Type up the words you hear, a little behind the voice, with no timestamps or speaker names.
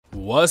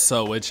What's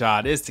up with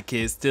y'all? It's the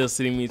kid still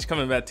sitting me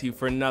coming back to you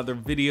for another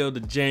video. The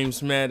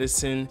James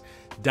Madison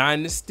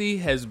Dynasty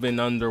has been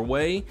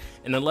underway.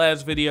 In the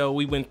last video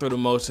we went through the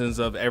motions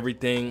of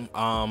everything.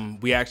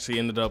 We actually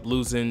ended up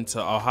losing to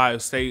Ohio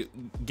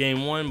State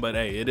game 1, but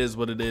hey, it is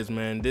what it is,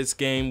 man. This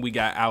game we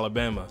got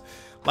Alabama.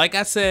 Like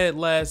I said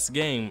last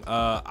game,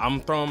 I'm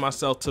throwing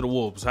myself to the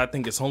wolves. I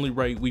think it's only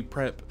right we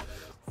prep,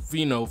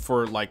 you know,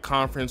 for like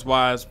conference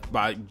wise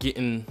by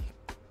getting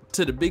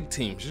to the big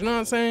teams, you know what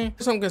I'm saying?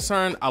 So I'm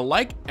concerned. I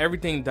like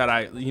everything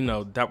that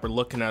that we're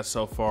looking at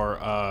so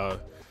far.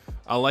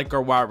 I like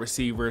our wide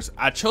receivers.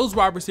 I chose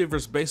wide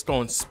receivers based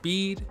on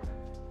speed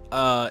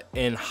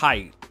and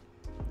height.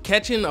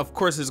 Catching, of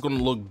course, is going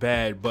to look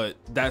bad, but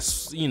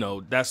that's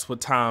what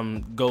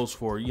time goes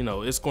for.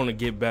 It's going to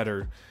get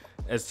better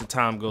as the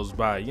time goes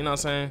by, you know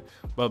what I'm saying?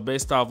 But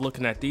based off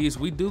looking at these,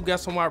 we do got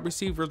some wide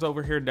receivers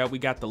over here that we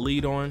got the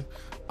lead on.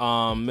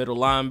 Middle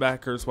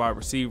linebackers, wide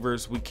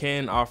receivers, we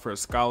can offer a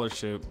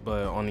scholarship,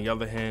 but on the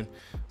other hand,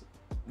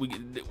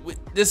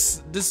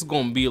 this is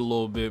gonna be a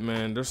little bit,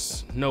 man.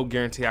 There's no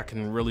guarantee I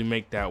can really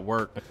make that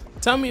work.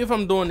 Tell me if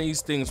I'm doing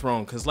these things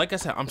wrong, because like I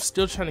said, I'm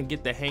still trying to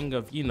get the hang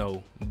of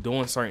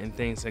doing certain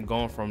things and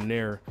going from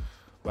there.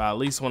 But I at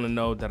least want to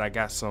know that I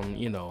got some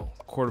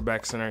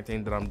quarterbacks and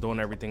everything, that I'm doing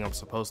everything I'm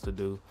supposed to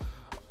do.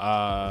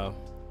 I'm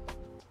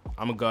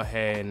gonna go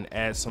ahead and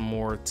add some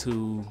more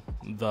to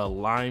the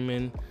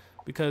linemen,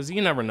 because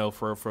you never know,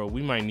 for real,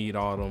 we might need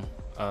all them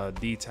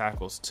D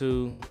tackles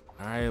too.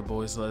 All right,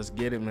 boys, let's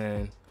get it,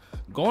 man.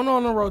 Going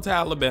on the road to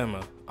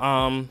Alabama.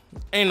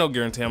 Ain't no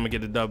guarantee I'm gonna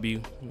get a W.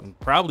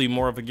 Probably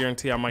more of a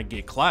guarantee I might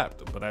get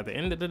clapped. But at the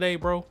end of the day,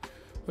 bro,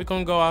 we're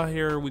gonna go out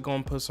here. We're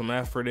gonna put some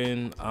effort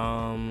in.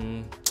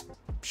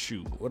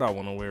 Shoot, what I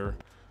want to wear.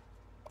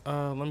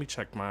 Let me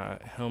check my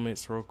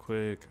helmets real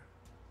quick.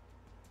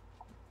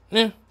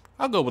 Yeah,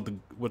 I'll go with the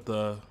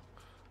gold.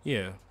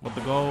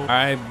 All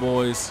right,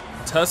 boys,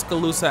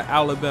 Tuscaloosa,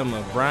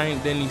 Alabama,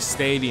 Bryant-Denny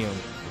Stadium.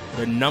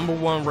 The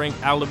 #1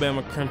 ranked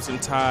Alabama Crimson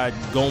Tide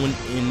going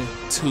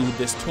into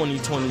this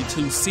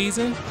 2022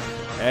 season.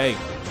 Hey,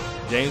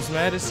 James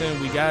Madison,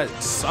 we got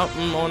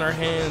something on our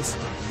hands,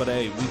 but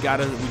hey, we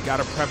gotta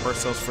prep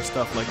ourselves for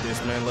stuff like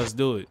this, man. Let's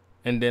do it.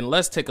 And then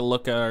let's take a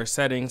look at our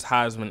settings,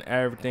 Heisman,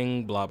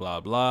 everything, blah,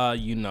 blah, blah.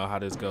 You know how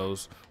this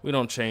goes. We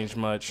don't change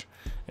much.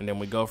 And then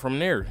we go from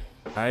there.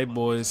 All right,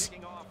 boys,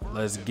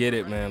 let's get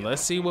it, man.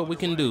 Let's see what we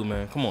can do,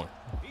 man. Come on.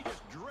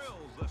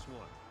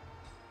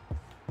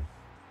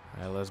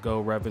 All right, let's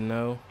go,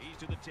 Revamped.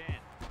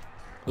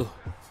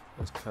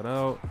 Let's cut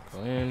out,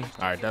 go in. All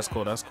right, that's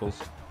cool, that's cool.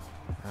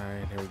 All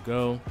right, here we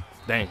go.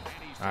 Dang.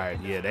 All right,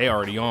 yeah, they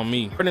already on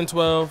me. 3rd and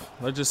 12.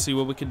 Let's just see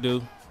what we can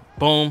do.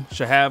 Boom,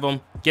 should have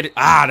them. Get it.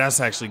 Ah, that's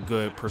actually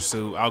good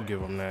pursuit. I'll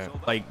give him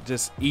that. Like,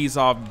 just ease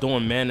off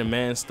doing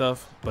man-to-man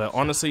stuff. But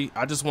honestly,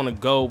 I just want to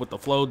go with the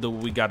flow, do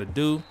what we got to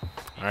do.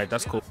 All right,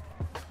 that's cool.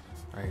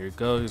 All right, here we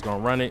go. He's going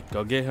to run it.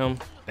 Go get him.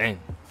 Dang.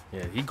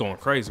 Yeah, he going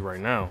crazy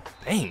right now.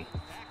 Dang.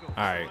 All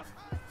right.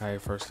 All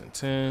right, 1st and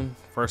 10.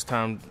 First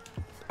time.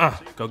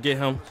 Go get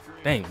him.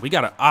 Dang, we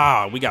got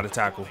to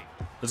tackle.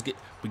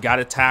 We got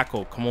to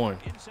tackle. Come on.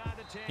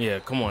 Yeah,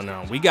 come on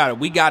now. We got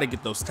to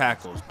get those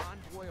tackles.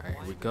 All right,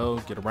 here we go.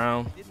 Get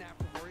around.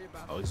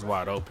 Oh, he's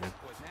wide open.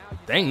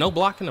 Dang, no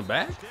block in the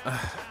back?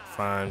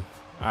 Fine.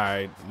 All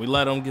right, we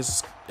let them get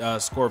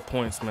score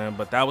points, man,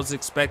 but that was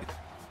expected. All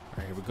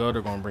right, here we go.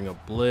 They're going to bring a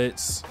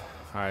blitz.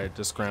 All right,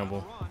 just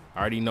scramble.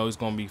 I already know he's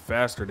going to be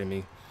faster than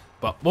me,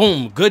 but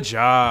boom, good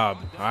job.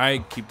 All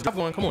right, keep the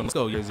going. Come on, let's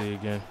go, Yazzie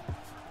again.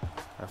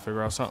 I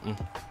figure out something.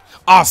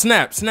 Oh,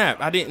 snap.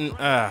 I didn't.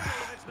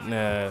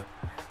 Nah,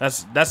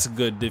 that's a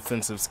good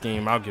defensive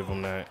scheme. I'll give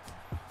him that.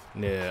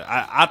 Yeah,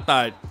 I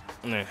thought,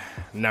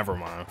 never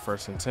mind.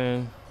 1st and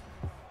 10.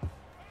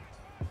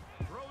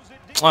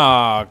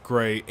 Ah,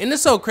 great. And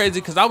it's so crazy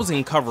because I was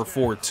in cover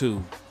 4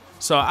 too.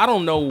 So I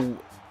don't know.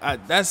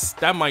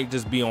 That might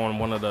just be on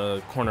one of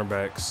the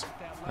cornerbacks.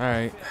 All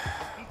right,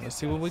 let's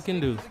see what we can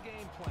do.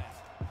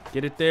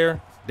 Get it there.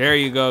 There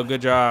you go.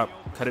 Good job.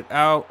 Cut it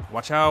out.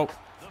 Watch out.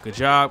 Good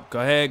job. Go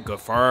ahead.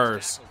 Good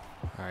first.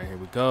 All right, here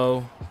we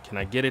go. Can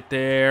I get it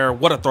there?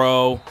 What a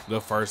throw.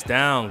 Good first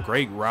down.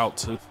 Great route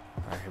too.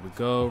 All right, here we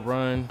go.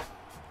 Run.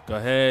 Go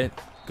ahead.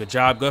 Good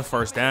job. Good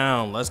first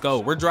down. Let's go.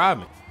 We're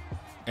driving.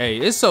 Hey,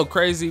 it's so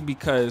crazy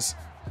because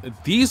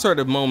these are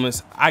the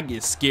moments I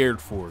get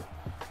scared for.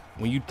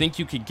 When you think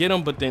you could get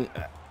them, but then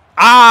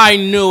I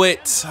knew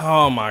it.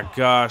 Oh, my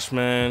gosh,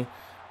 man.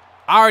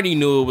 I already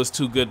knew it was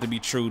too good to be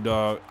true,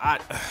 dog.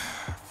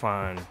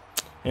 Fine.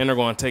 And they're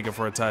going to take it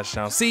for a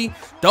touchdown. See,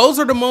 those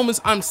are the moments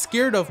I'm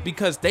scared of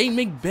because they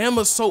make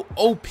Bama so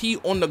OP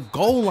on the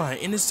goal line,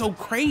 and it's so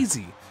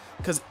crazy.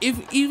 Because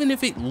even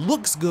if it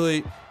looks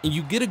good and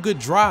you get a good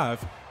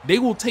drive, they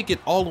will take it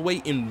all the way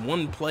in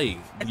one play.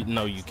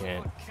 No, you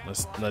can't.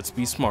 Let's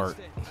be smart.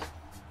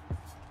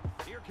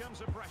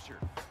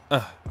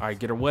 All right,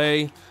 get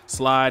away.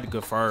 Slide.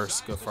 Good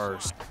first. Good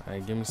first. All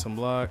right, give me some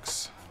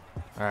blocks.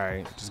 All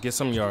right, just get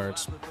some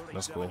yards.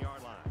 That's cool.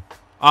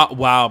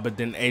 Wow, but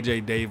then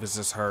AJ Davis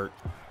is hurt.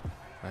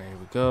 All right, here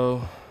we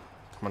go.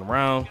 Coming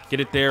around. Get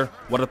it there.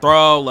 What a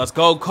throw. Let's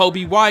go,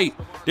 Kobe White.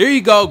 There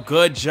you go.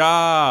 Good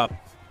job.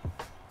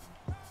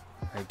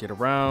 Hey, get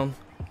around.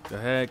 Go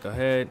ahead. Go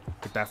ahead.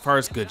 Get that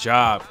first. Good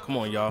job. Come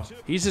on, y'all.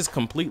 He's just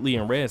completely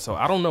in red, so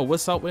I don't know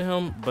what's up with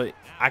him, but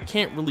I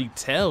can't really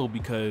tell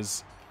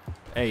because,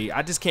 hey,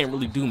 I just can't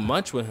really do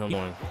much with him.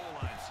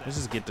 Let's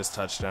just get this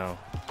touchdown.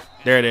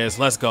 There it is.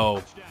 Let's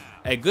go.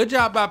 Hey, good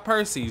job by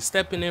Percy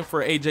stepping in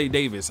for AJ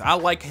Davis. I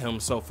like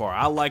him so far.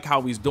 I like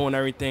how he's doing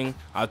everything.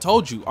 I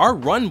told you, our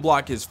run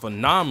block is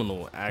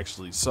phenomenal,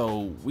 actually.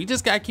 So we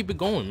just got to keep it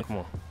going. Come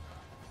on.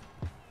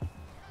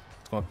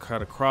 It's going to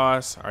cut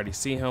across. I already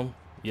see him.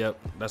 Yep,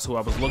 that's who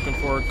I was looking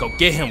for. Go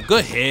get him.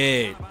 Good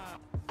hit.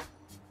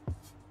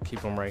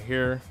 Keep him right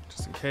here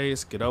just in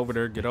case. Get over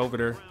there. Get over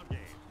there.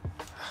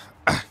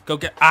 Go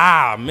get.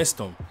 Ah, missed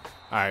him.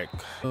 All right.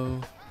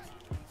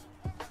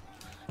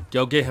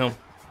 Go get him.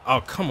 Oh,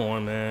 come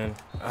on, man.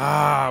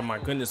 Ah, my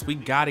goodness. We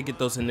got to get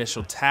those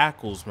initial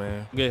tackles,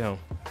 man. Get him.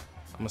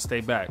 I'm going to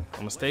stay back. I'm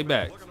going to stay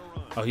back.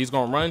 Oh, he's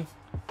going to run?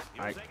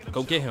 All right,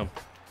 go get him.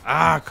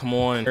 Ah, come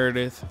on. There it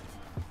is.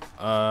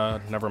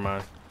 Never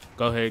mind.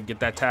 Go ahead, get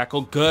that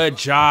tackle. Good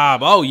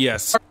job. Oh,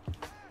 yes.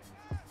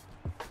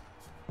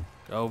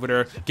 Go over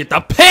there. Get the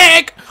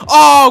pick.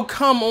 Oh,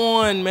 come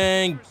on,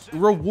 man.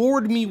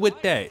 Reward me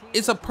with that.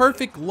 It's a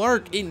perfect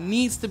lurk. It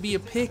needs to be a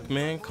pick,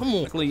 man. Come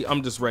on.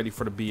 I'm just ready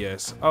for the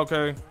BS.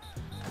 Okay.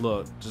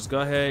 Look, just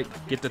go ahead.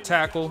 Get the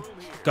tackle.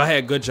 Go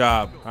ahead. Good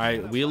job. All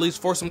right. We at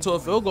least force him to a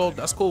field goal.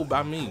 That's cool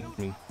by me.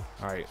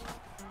 All right.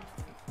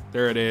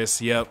 There it is.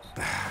 Yep.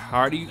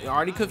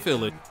 Already could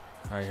feel it.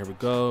 All right, here we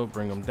go.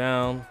 Bring him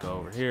down. Go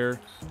over here.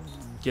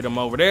 Get him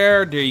over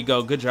there. There you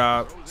go. Good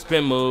job.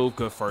 Spin move.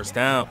 Good first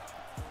down.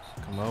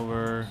 Come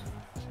over.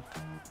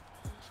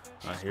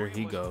 Here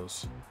he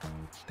goes.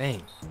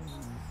 Dang.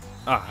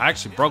 I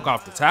actually broke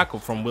off the tackle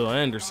from Will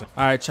Anderson.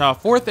 All right, y'all.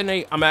 4th and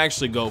 8. I'm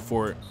actually go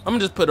for it. I'm gonna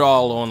just put it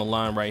all on the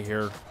line right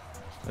here.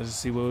 Let's just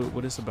see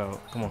what it's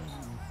about. Come on.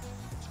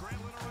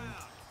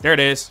 There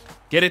it is.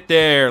 Get it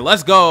there.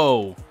 Let's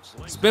go.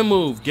 Spin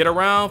move. Get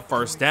around.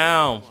 First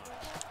down.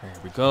 Here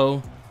we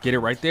go. Get it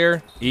right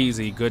there.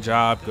 Easy. Good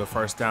job. Good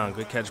first down.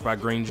 Good catch by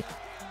Green.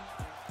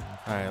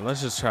 All right,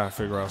 let's just try to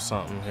figure out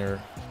something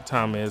here.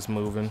 Time is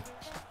moving.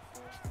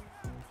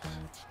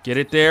 Get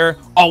it there.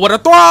 Oh, what a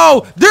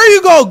throw. There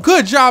you go.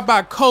 Good job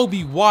by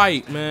Kobe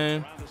White,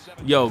 man.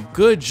 Yo,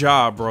 good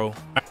job, bro.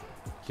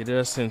 Get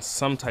us in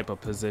some type of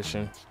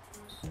position.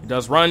 He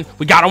does run.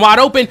 We got him wide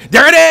open.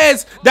 There it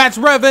is. That's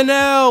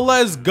Revamped.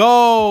 Let's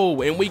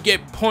go. And we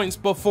get points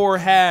before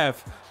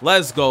half.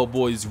 Let's go,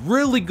 boys.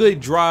 Really good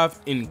drive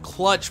in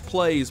clutch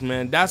plays,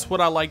 man. That's what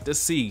I like to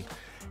see.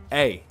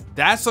 Hey,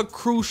 that is a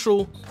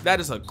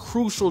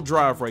crucial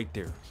drive right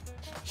there.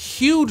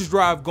 Huge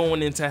drive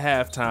going into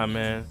halftime,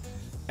 man.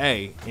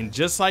 Hey, and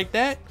just like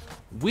that,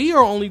 we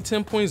are only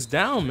 10 points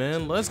down,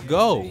 man. Let's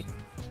go.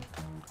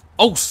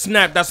 Oh,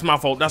 snap. That's my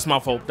fault. That's my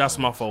fault. That's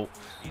my fault.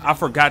 I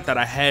forgot that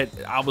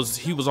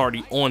he was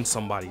already on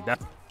somebody.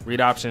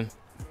 Read option.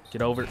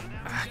 Get over.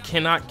 I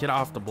cannot get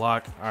off the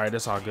block. All right,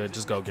 that's all good.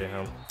 Just go get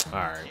him. All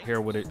right, here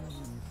with it.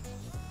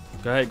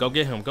 Go ahead. Go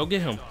get him. Go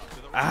get him.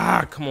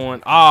 Ah, come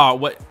on. Ah,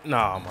 what?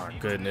 No, my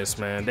goodness,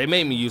 man. They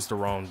made me use the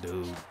wrong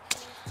dude.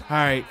 All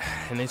right,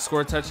 and they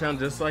scored a touchdown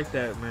just like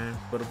that, man.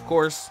 But, of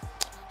course,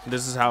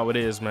 this is how it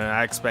is, man.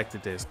 I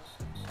expected this.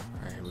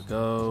 All right, here we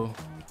go.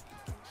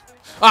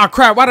 Oh,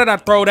 crap. Why did I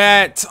throw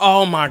that?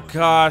 Oh, my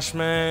gosh,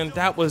 man.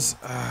 That was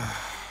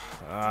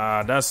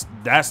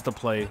that's the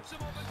play.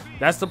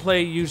 That's the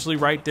play usually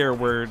right there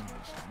where,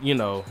 you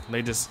know,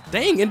 they just,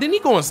 dang, and then he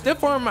going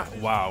stiff arm.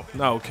 Wow.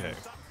 Okay.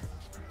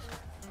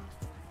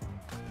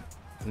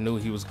 I knew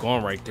he was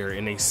going right there,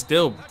 and they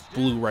still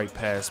blew right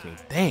past me.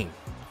 Dang.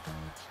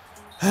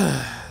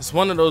 It's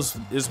one of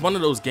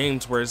those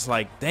games where it's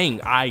like, dang,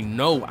 I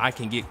know I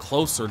can get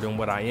closer than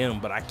what I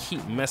am, but I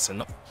keep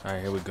messing up. All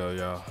right, here we go,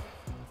 y'all.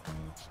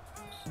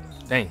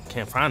 Dang,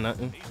 can't find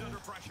nothing.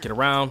 Get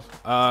around.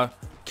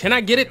 Can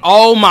I get it?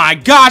 Oh my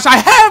gosh, I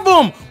have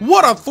him!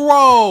 What a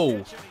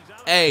throw!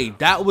 Hey,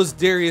 that was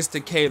Darius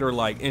Decatur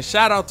like, and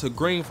shout out to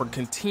Green for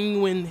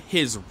continuing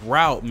his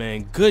route,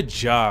 man. Good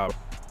job.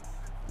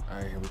 All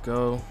right, here we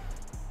go.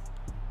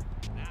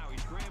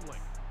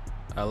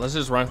 Let's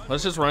just run.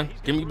 Let's just run.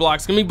 Give me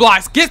blocks. Give me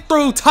blocks. Get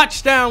through.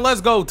 Touchdown.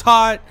 Let's go,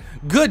 Todd.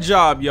 Good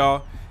job,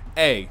 y'all.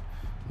 Hey,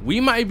 we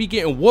might be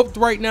getting whooped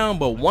right now,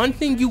 but one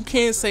thing you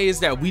can't say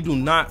is that we do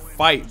not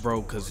fight,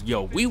 bro, because,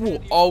 yo, we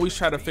will always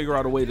try to figure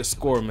out a way to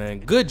score, man.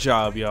 Good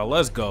job, y'all.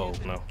 Let's go.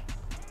 No. All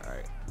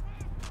right.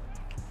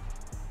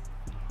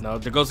 No,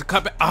 there goes the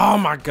cut. Oh,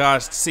 my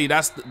gosh. See,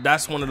 that's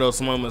one of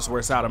those moments where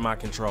it's out of my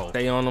control.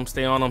 Stay on him.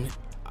 Stay on him.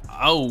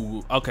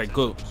 Oh, okay,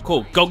 good.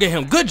 Cool. Go get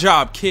him. Good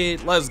job,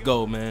 kid. Let's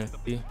go, man.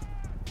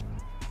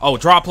 Oh,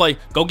 draw play.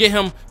 Go get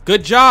him.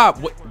 Good job.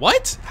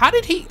 What? How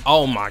did he?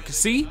 Oh my.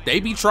 See, they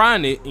be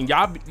trying it, and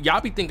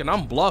y'all be thinking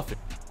I'm bluffing.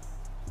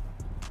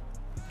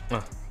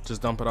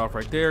 Just dump it off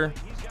right there.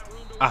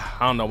 I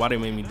don't know why they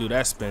made me do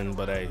that spin,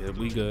 but hey,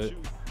 we good.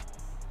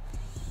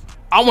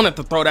 I wanted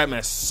to throw that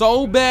mess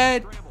so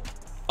bad.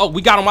 Oh,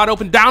 we got him wide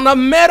open down the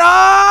middle.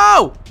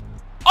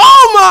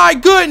 Oh my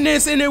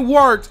goodness, and it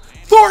worked.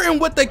 Thornton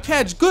with the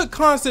catch. Good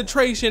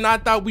concentration. I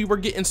thought we were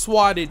getting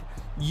swatted.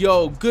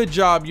 Yo, good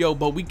job, yo,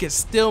 but we can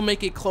still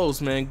make it close,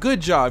 man.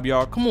 Good job,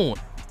 y'all. Come on. All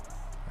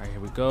right,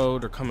 here we go.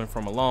 They're coming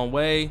from a long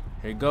way.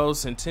 Here he goes,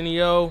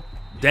 Centennial.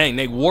 Dang,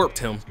 they warped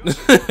him.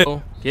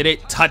 Get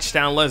it.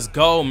 Touchdown. Let's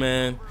go,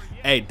 man.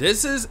 Hey,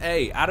 this is,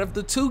 out of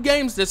the 2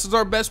 games, this is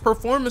our best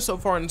performance so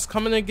far, and it's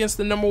coming against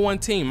the #1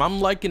 team.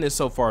 I'm liking it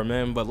so far,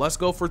 man, but let's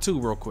go for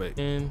 2 real quick.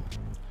 And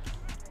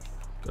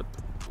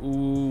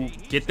ooh,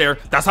 get there.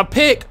 That's a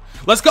pick.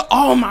 Let's go.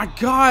 Oh my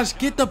gosh,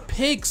 get the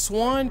pick,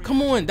 Swan.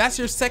 Come on, that's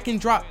your 2nd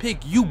drop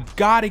pick. You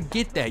gotta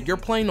get that. You're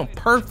playing them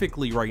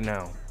perfectly right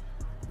now.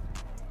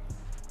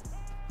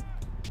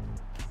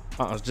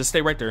 Just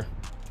stay right there.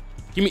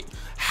 Give me.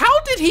 How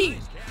did he?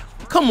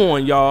 Come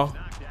on, y'all.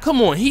 Come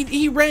on.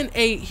 He ran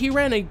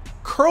a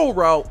curl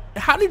route.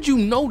 How did you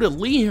know to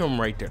leave him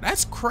right there?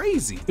 That's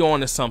crazy. You're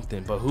on to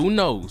something, but who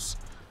knows?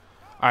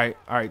 All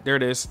right, there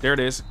it is. There it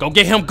is. Go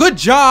get him. Good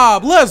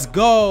job. Let's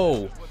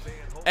go.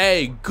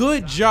 Hey,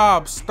 good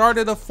job.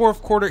 Started the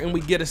 4th quarter and we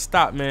get a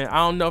stop, man. I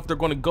don't know if they're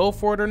going to go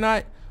for it or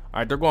not.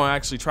 All right, they're going to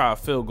actually try a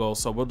field goal,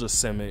 so we'll just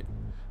sim it.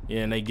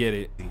 Yeah, and they get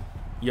it.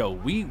 Yo,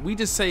 we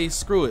just say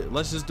screw it.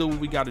 Let's just do what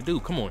we got to do.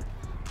 Come on.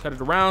 Cut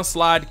it around,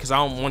 slide, because I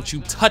don't want you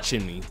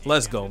touching me.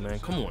 Let's go, man.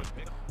 Come on.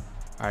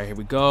 All right, here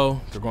we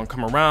go. They're going to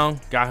come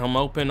around. Got him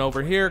open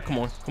over here. Come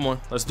on, come on.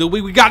 Let's do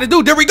what we got to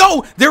do. There we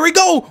go. There we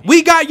go.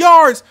 We got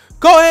yards.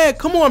 Go ahead.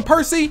 Come on,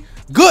 Percy.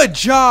 Good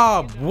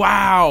job.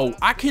 Wow.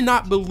 I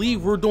cannot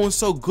believe we're doing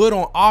so good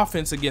on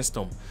offense against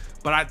them.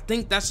 But I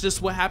think that's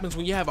just what happens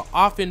when you have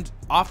an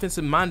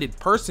offensive-minded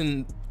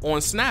person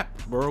on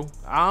snap, bro.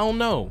 I don't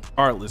know.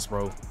 Regardless,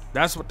 bro.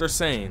 That's what they're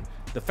saying.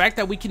 The fact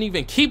that we can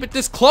even keep it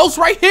this close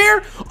right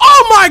here.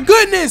 Oh my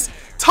goodness.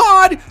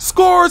 Todd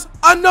scores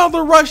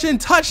another rushing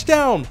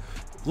touchdown.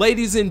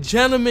 Ladies and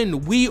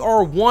gentlemen, we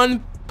are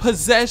 1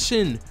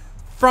 possession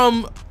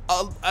from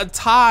a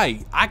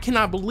tie. I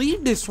cannot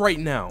believe this right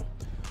now.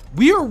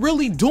 We are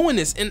really doing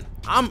this, and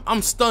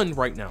I'm stunned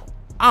right now.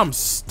 I'm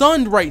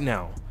stunned right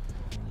now.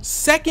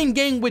 2nd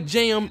game with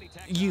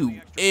JMU,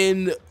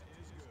 and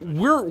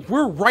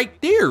we're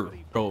right there.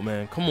 Bro,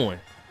 man, come on.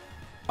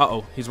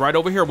 Uh-oh, he's right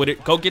over here with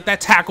it. Go get that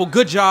tackle.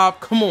 Good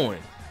job. Come on.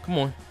 Come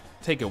on.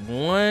 Take it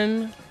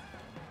 1.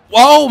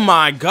 Oh,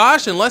 my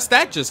gosh. Unless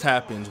that just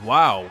happens.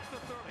 Wow.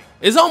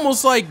 It's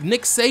almost like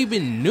Nick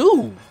Saban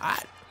knew.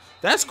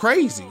 That's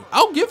crazy.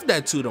 I'll give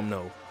that to them,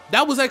 though.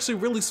 That was actually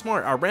really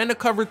smart. I ran the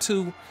cover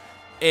 2,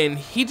 and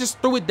he just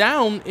threw it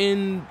down,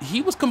 and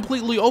he was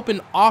completely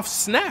open off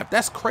snap.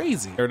 That's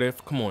crazy.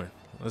 Come on.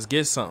 Let's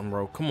get something,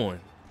 bro. Come on.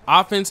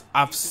 Offense,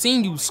 I've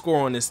seen you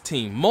score on this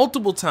team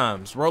multiple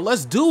times, bro.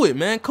 Let's do it,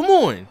 man. Come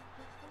on.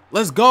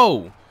 Let's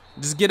go.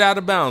 Just get out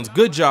of bounds.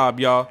 Good job,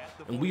 y'all.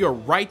 And we are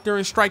right there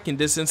in striking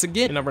distance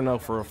again. You never know,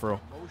 for real, for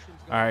real.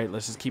 All right,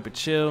 let's just keep it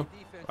chill.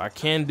 I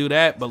can do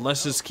that, but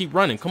let's just keep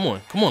running. Come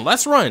on. Come on.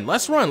 Let's run.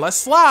 Let's run. Let's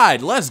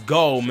slide. Let's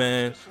go,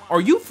 man.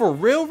 Are you for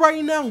real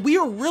right now? We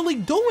are really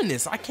doing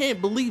this. I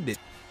can't believe it.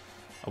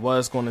 I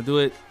was going to do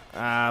it.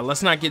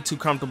 Let's not get too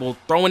comfortable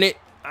throwing it.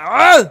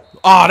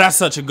 Oh, that's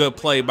such a good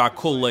play by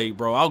Kool-Aid,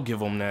 bro. I'll give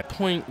him that.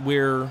 Point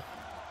where,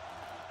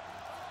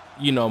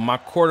 you know, my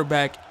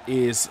quarterback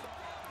is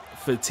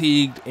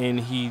fatigued and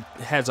he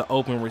has an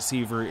open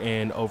receiver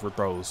and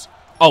overthrows.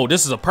 Oh,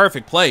 this is a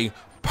perfect play.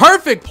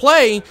 Perfect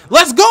play.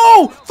 Let's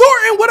go.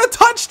 Thornton with a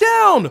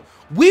touchdown.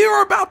 We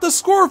are about to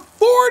score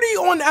 40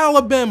 on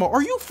Alabama.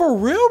 Are you for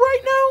real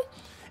right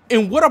now?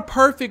 And what a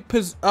perfect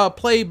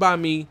play by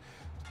me.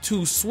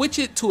 To switch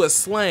it to a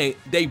slant,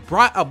 they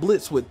brought a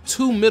blitz with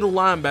 2 middle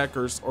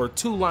linebackers, or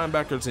 2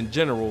 linebackers in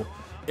general,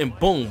 and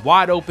boom,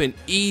 wide open,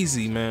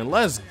 easy, man.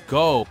 Let's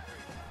go. All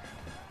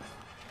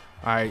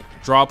right,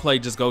 draw play,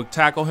 just go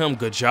tackle him.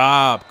 Good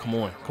job. Come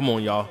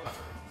on, y'all.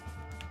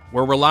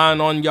 We're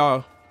relying on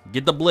y'all.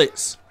 Get the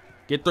blitz.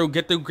 Get through.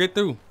 Get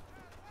there.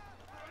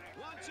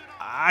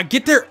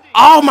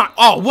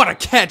 Oh, what a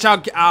catch.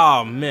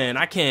 Oh, man,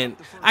 I can't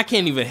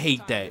even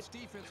hate that.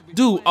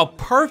 Dude, a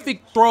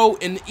perfect throw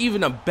and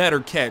even a better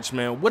catch,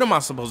 man. What am I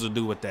supposed to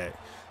do with that?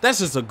 That's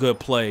just a good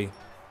play. All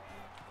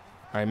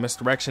right,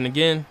 misdirection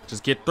again.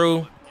 Just get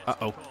through.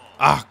 Uh-oh.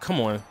 Come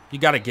on. You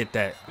got to get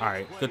that. All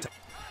right, good. All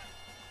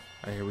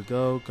right, here we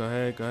go. Go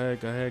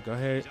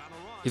ahead.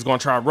 He's going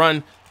to try to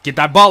run. Get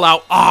that ball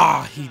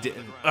out. He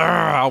didn't.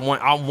 I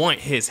want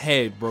his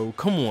head, bro.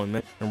 Come on,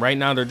 man. And right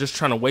now they're just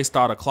trying to waste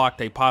all the clock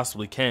they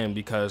possibly can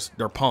because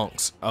they're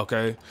punks,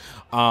 okay?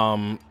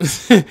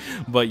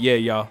 But yeah,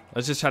 y'all.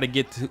 Let's just try to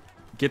get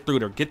through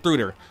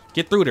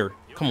there.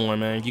 Come on,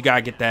 man. You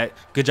gotta get that.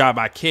 Good job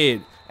by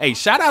Kid. Hey,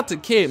 shout out to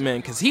Kid,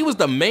 man, because he was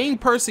the main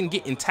person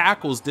getting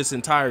tackles this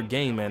entire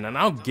game, man, and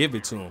I'll give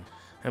it to him.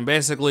 And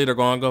basically, they're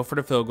going to go for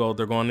the field goal.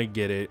 They're going to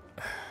get it.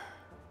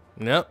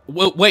 Yep.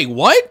 Wait,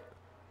 what?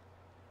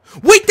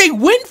 Wait, they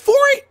went for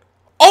it?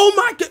 Oh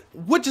my God.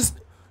 What just,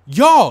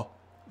 y'all,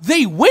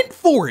 they went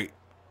for it.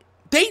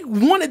 They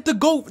wanted to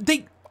go,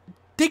 they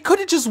could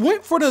have just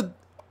went for the,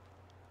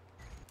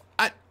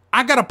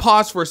 I gotta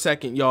pause for a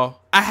second, y'all.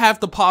 I have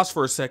to pause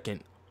for a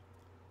second.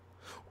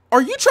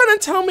 Are you trying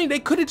to tell me they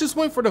could have just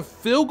went for the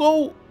field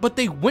goal, but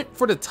they went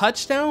for the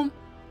touchdown?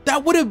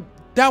 That would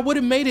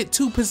have made it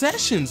 2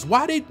 possessions.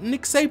 Why did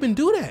Nick Saban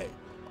do that?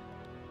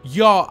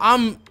 Y'all,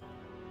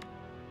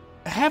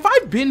 have I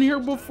been here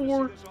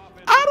before?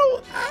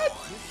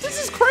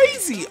 This is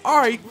crazy. All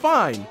right,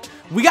 fine.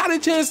 We got a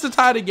chance to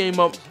tie the game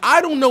up.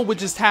 I don't know what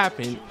just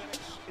happened.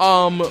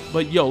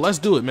 But yo, let's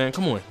do it, man.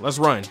 Come on, let's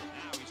run.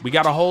 We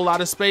got a whole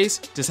lot of space.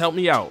 Just help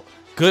me out.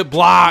 Good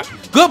block,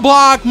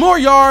 more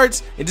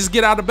yards, and just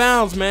get out of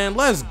bounds, man.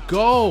 Let's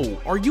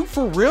go. Are you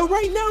for real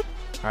right now?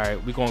 All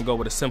right, we're gonna go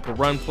with a simple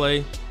run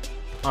play.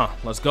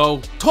 Let's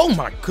go. Oh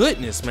my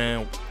goodness,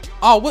 man.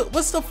 Oh,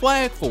 what's the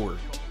flag for?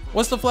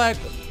 What's the flag?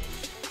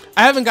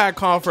 I haven't got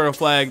called for a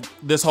flag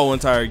this whole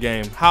entire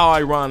game. How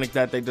ironic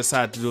that they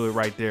decided to do it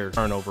right there.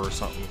 Turnover or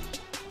something.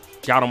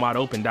 Got him wide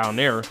open down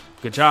there.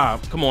 Good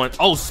job. Come on.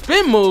 Oh,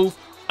 spin move.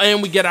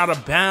 And we get out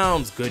of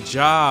bounds. Good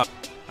job.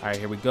 All right,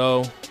 here we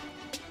go.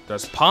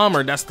 There's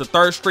Palmer. That's the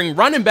 3rd string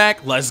running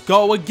back. Let's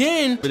go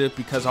again.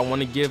 Because I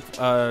want to give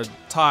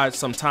Todd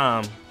some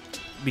time.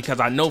 Because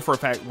I know for a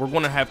fact we're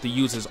going to have to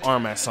use his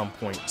arm at some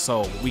point.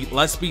 So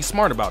let's be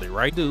smart about it,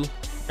 right? You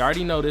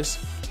already know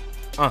this.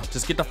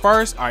 Just get the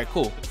first. All right,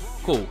 cool.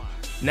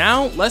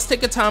 Now let's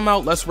take a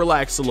timeout. Let's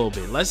relax a little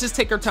bit. Let's just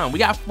take our time. We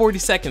got 40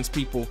 seconds,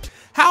 people.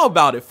 How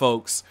about it,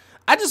 folks?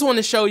 I just want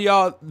to show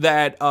y'all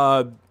that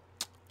I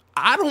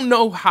don't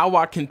know how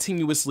I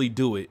continuously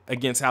do it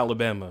against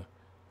Alabama.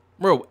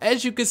 Bro,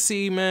 as you can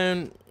see,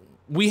 man,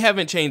 we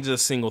haven't changed a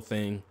single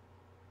thing.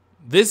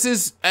 This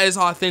is as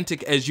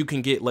authentic as you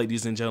can get,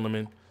 ladies and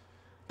gentlemen.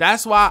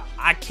 That's why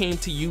I came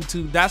to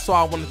YouTube. That's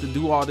why I wanted to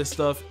do all this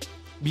stuff.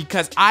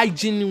 Because I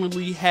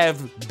genuinely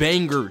have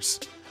bangers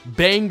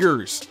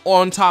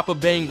on top of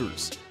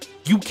bangers.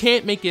 You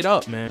can't make it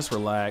up, man. Just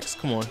relax.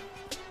 Come on.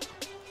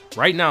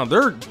 Right now,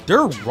 their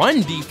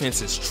run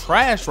defense is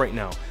trash right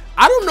now.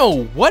 I don't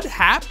know what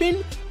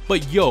happened,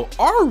 but yo,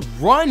 our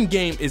run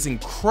game is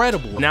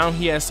incredible. Now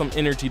he has some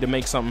energy to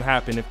make something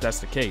happen if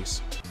that's the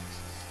case.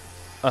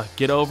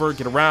 Get over,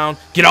 get around,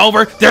 get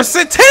over. There's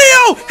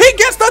Centillo. He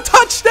gets the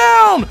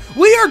touchdown.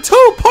 We are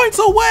 2 points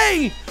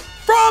away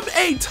from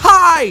a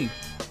tie.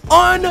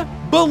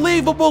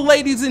 Unbelievable,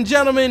 ladies and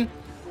gentlemen.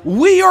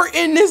 We are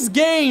in this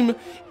game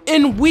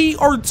and we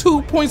are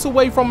 2 points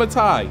away from a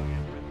tie.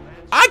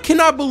 I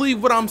cannot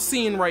believe what I'm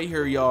seeing right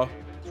here, y'all.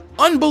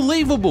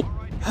 Unbelievable.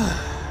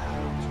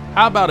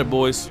 How about it,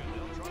 boys?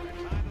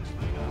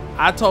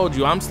 I told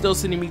you, I'm still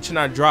sending each and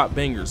I drop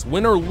bangers.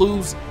 Win or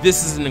lose,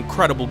 this is an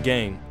incredible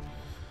game.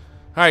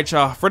 All right,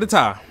 y'all, for the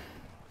tie.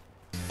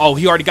 Oh,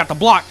 he already got the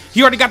block.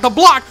 We have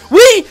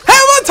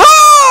a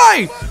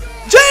tie!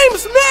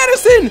 James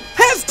Madison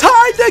has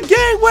tied the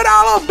game with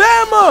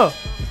Alabama.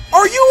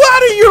 Are you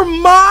out of your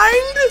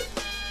mind?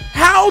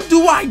 How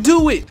do I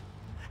do it?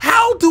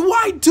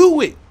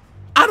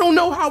 I don't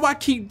know how I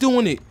keep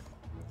doing it.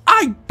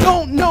 I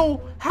don't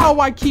know how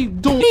I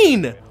keep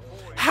doing it.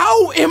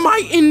 How am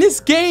I in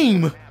this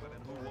game?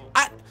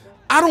 I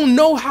don't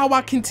know how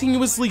I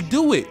continuously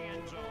do it.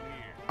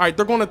 All right,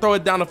 they're going to throw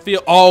it down the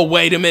field. Oh,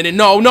 wait a minute.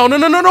 No.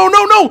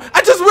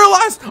 I just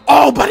realized.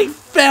 Oh, but he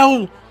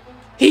fell.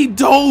 He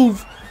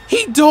dove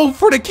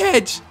for the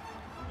catch.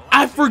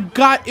 I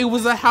forgot it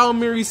was a Hail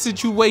Mary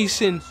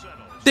situation.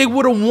 They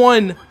would have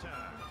won.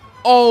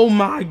 Oh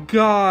my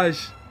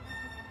gosh.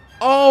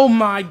 Oh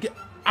my God.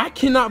 I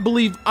cannot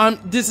believe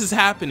this is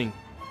happening.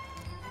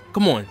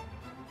 Come on.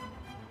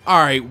 All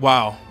right,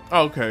 wow.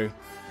 Okay.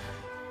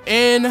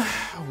 And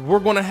we're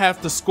going to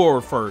have to score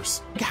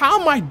first.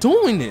 How am I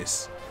doing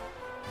this?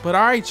 But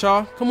all right,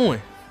 y'all. Come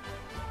on.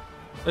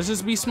 Let's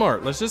just be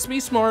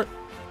smart.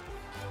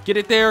 Get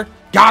it there.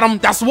 Got him.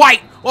 That's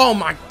white. Oh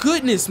my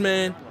goodness,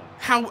 man.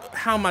 How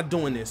am I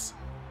doing this?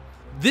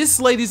 This,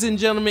 ladies and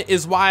gentlemen,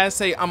 is why I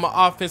say I'm an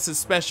offensive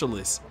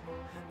specialist.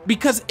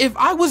 Because if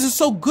I wasn't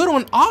so good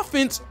on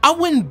offense, I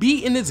wouldn't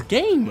be in this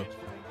game.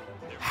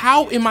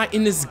 How am I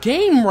in this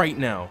game right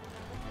now?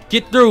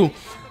 Get through.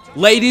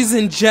 Ladies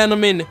and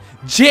gentlemen,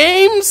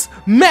 James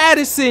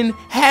Madison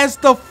has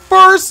the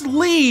first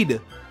lead.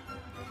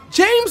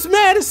 James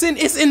Madison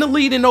is in the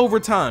lead in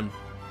overtime.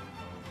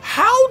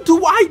 How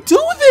do I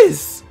do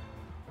this?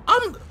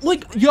 I'm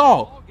like,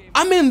 y'all,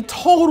 I'm in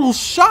total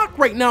shock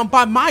right now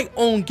by my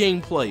own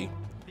gameplay.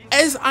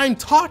 As I'm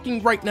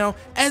talking right now,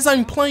 as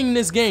I'm playing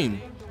this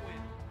game.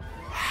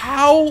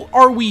 How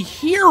are we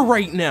here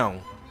right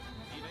now?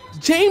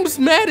 James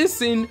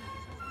Madison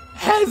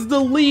has the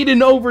lead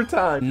in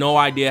overtime. No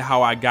idea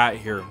how I got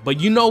here.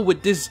 But you know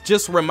what this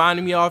just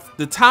reminded me of?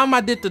 The time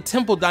I did the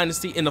Temple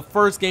Dynasty in the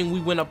first game we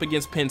went up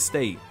against Penn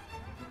State.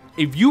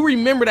 If you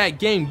remember that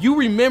game, you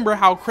remember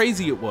how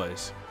crazy it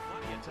was.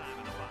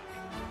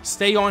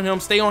 Stay on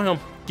him, stay on him.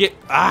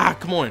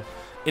 Come on.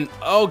 And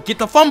oh, get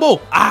the fumble.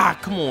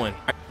 Come on.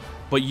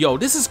 But yo,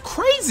 this is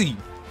crazy.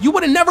 You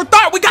would have never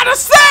thought we got a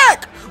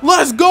sack.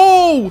 Let's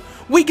go.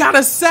 We got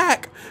a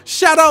sack.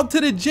 Shout out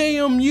to the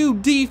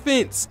JMU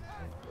defense.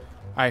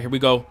 All right, here we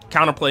go.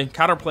 Counterplay,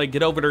 counterplay.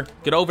 Get over there.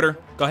 Get over there.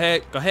 Go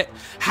ahead. Go ahead.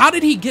 How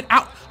did he get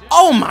out?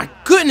 Oh my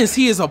goodness,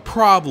 he is a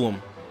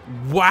problem.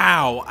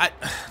 Wow.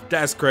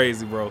 That's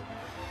crazy, bro.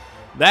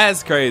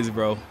 That's crazy,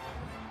 bro.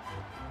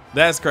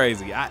 That's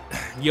crazy.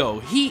 Yo,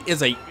 he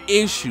is a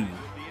issue.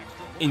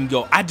 And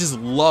yo, I just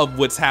love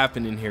what's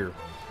happening here.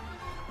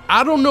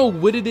 I don't know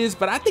what it is,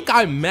 but I think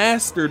I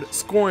mastered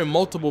scoring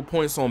multiple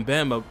points on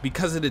Bama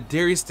because of the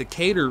Darius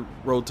Decatur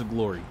road to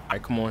glory. All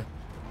right, come on.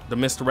 The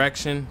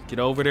misdirection. Get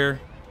over there.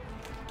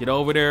 Get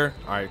over there.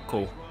 All right,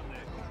 cool.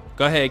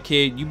 Go ahead,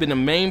 kid. You've been the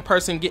main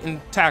person getting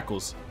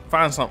tackles.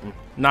 Find something.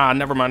 Nah,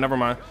 never mind, never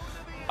mind.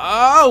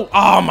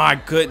 Oh my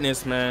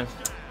goodness, man.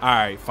 All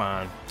right,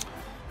 fine.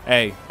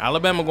 Hey,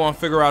 Alabama going to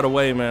figure out a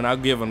way, man. I'll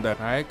give them that.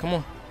 All right, come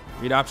on.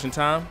 Read option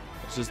time.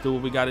 Let's just do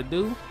what we got to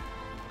do.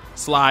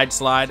 Slide,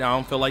 slide. I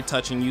don't feel like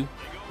touching you.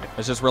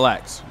 Let's just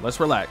relax. Let's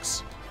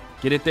relax.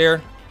 Get it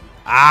there.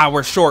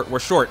 We're short. We're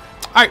short.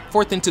 All right,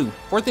 4th and 2.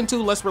 4th and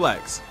 2. Let's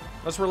relax.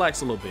 Let's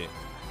relax a little bit.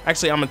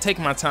 Actually, I'm going to take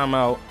my time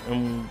out,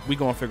 and we're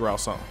going to figure out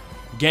something.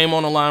 Game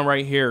on the line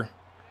right here.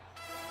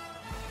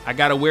 I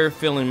got a weird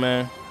feeling,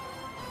 man.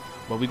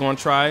 But we're going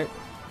to try it.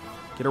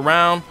 Get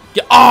around.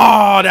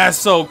 Oh, that's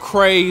so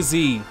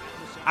crazy.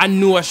 I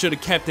knew I should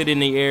have kept it in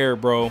the air,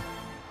 bro.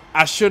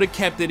 I should have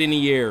kept it in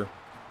the air.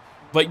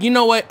 But you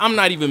know what? I'm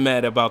not even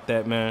mad about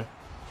that, man.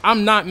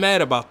 I'm not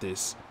mad about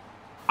this.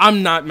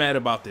 I'm not mad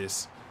about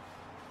this.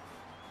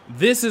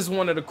 This is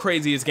one of the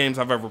craziest games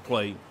I've ever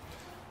played.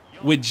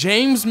 With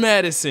James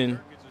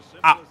Madison,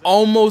 I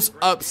almost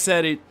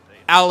upsetted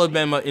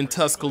Alabama in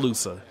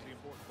Tuscaloosa.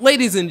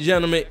 Ladies and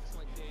gentlemen,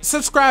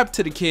 subscribe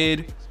to the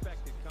kid.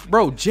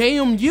 Bro,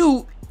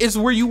 JMU is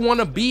where you want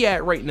to be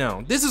at right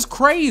now. This is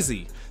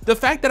crazy. The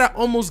fact that I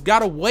almost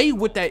got away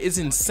with that is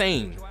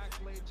insane.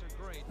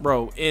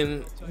 Bro,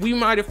 and we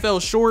might have fell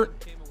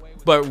short,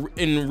 but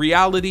in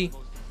reality,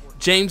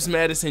 James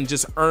Madison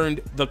just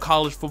earned the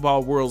college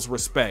football world's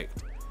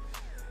respect.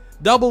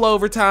 Double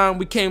overtime,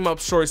 we came up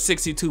short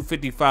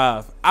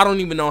 62-55. I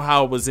don't even know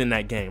how it was in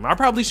that game. I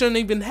probably shouldn't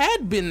even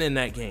have been in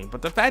that game.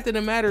 But the fact that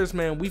it matters,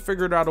 man, we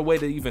figured out a way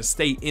to even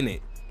stay in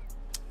it.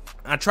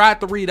 I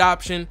tried the read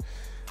option.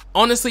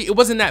 Honestly, it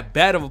wasn't that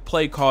bad of a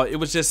play call. It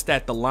was just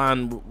that the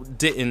line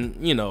didn't,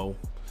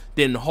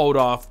 didn't hold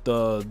off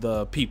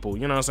the people.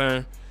 You know what I'm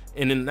saying?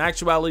 And in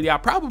actuality, I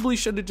probably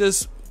should have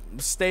just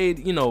stayed,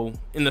 in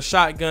the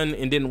shotgun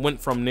and then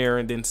went from there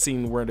and then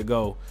seen where to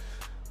go.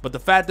 But the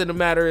fact of the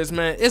matter is,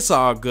 man, it's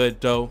all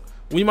good, though.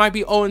 We might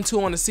be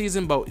 0-2 on the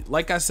season, but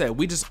like I said,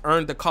 we just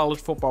earned the college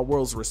football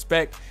world's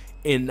respect,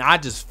 and I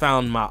just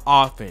found my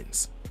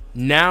offense.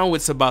 Now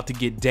it's about to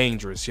get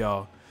dangerous,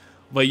 y'all.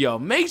 But, yo,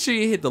 make sure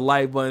you hit the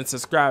like button,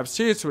 subscribe,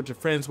 share it with your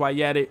friends while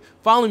you're at it.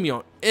 Follow me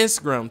on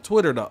Instagram,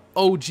 Twitter, the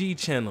OG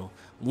channel.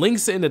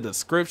 Links in the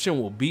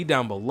description will be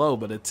down below.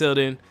 But until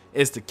then,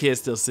 it's the Kid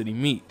Steel City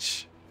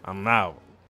Meech. I'm out.